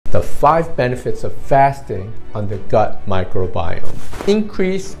The 5 benefits of fasting on the gut microbiome.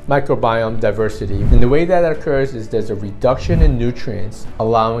 Increase microbiome diversity. And the way that occurs is there's a reduction in nutrients,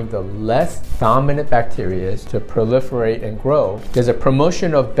 allowing the less dominant bacteria to proliferate and grow. There's a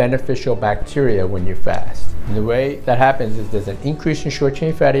promotion of beneficial bacteria when you fast. And the way that happens is there's an increase in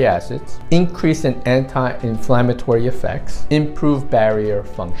short-chain fatty acids, increase in anti-inflammatory effects, improved barrier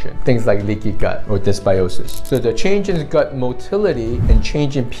function, things like leaky gut or dysbiosis. So the change in gut motility and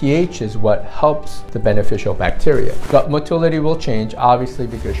change in pH is what helps the beneficial bacteria. Gut motility will change, obviously,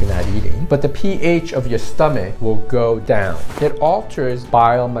 because you're not eating, but the pH of your stomach will go down. It alters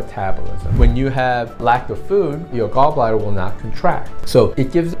bile metabolism. When you have lack of food, your gallbladder will not contract. So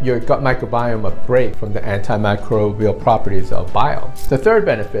it gives your gut microbiome a break from the antimicrobial properties of bile. The third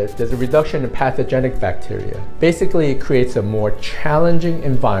benefit, there's a reduction in pathogenic bacteria. Basically, it creates a more challenging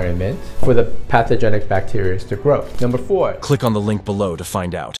environment for the pathogenic bacteria to grow. Number 4. Click on the link below to find out.